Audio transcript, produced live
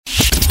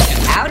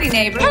Howdy,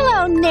 neighbor.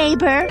 Hello,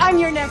 neighbor. I'm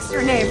your next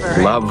door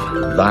neighbor. Love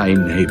thy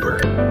neighbor.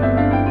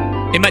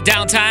 In my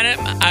downtime,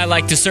 I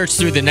like to search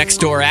through the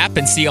Nextdoor app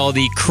and see all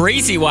the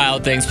crazy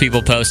wild things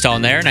people post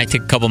on there. And I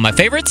take a couple of my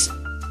favorites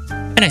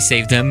and I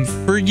save them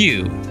for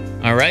you.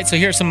 All right, so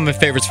here are some of my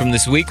favorites from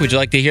this week. Would you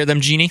like to hear them,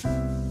 Jeannie?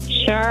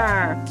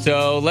 Sure.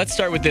 So let's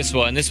start with this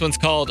one. This one's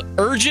called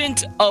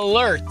Urgent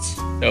Alert.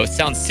 So it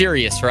sounds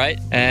serious, right?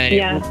 And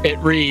it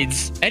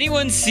reads,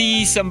 anyone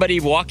see somebody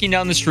walking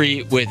down the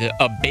street with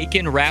a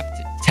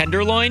bacon-wrapped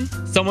tenderloin?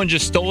 Someone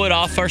just stole it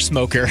off our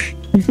smoker.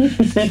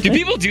 Do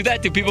people do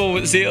that? Do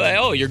people say, like,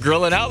 oh, you're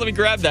grilling out? Let me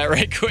grab that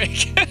right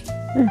quick.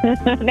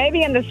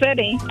 Maybe in the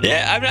city.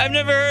 Yeah, I've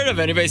never heard of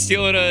anybody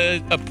stealing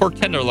a pork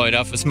tenderloin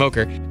off a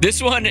smoker.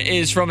 This one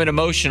is from an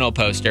emotional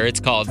poster. It's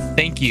called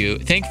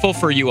Thankful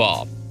for You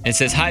All. And it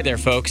says, hi there,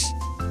 folks.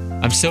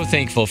 I'm so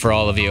thankful for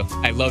all of you.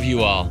 I love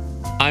you all.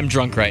 I'm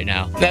drunk right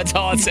now. That's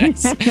all it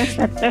says.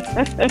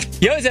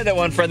 You always have that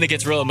one friend that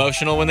gets real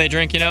emotional when they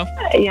drink, you know?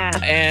 Yeah.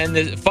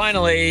 And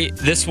finally,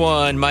 this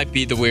one might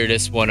be the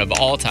weirdest one of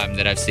all time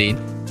that I've seen.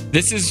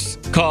 This is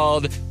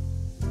called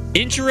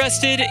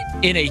Interested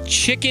in a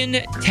Chicken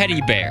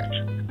Teddy Bear.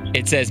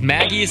 It says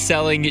Maggie is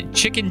selling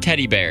chicken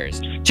teddy bears.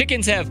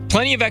 Chickens have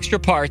plenty of extra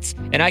parts,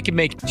 and I can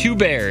make 2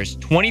 bears.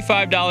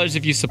 $25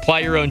 if you supply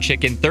your own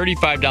chicken,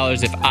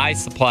 $35 if I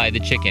supply the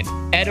chicken.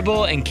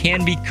 Edible and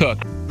can be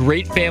cooked.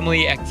 Great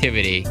family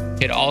activity.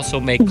 Could also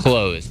make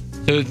clothes.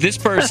 So this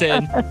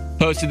person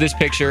posted this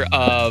picture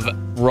of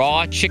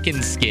raw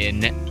chicken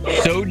skin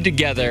sewed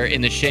together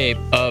in the shape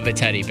of a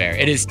teddy bear.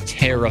 It is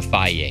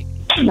terrifying.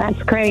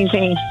 That's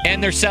crazy.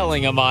 And they're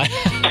selling them on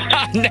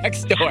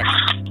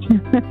Nextdoor.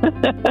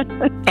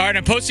 All right,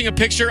 I'm posting a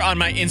picture on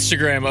my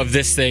Instagram of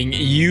this thing.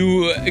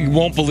 You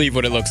won't believe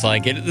what it looks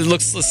like. It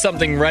looks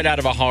something right out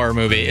of a horror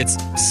movie. It's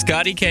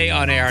Scotty K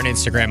on air on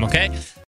Instagram, okay?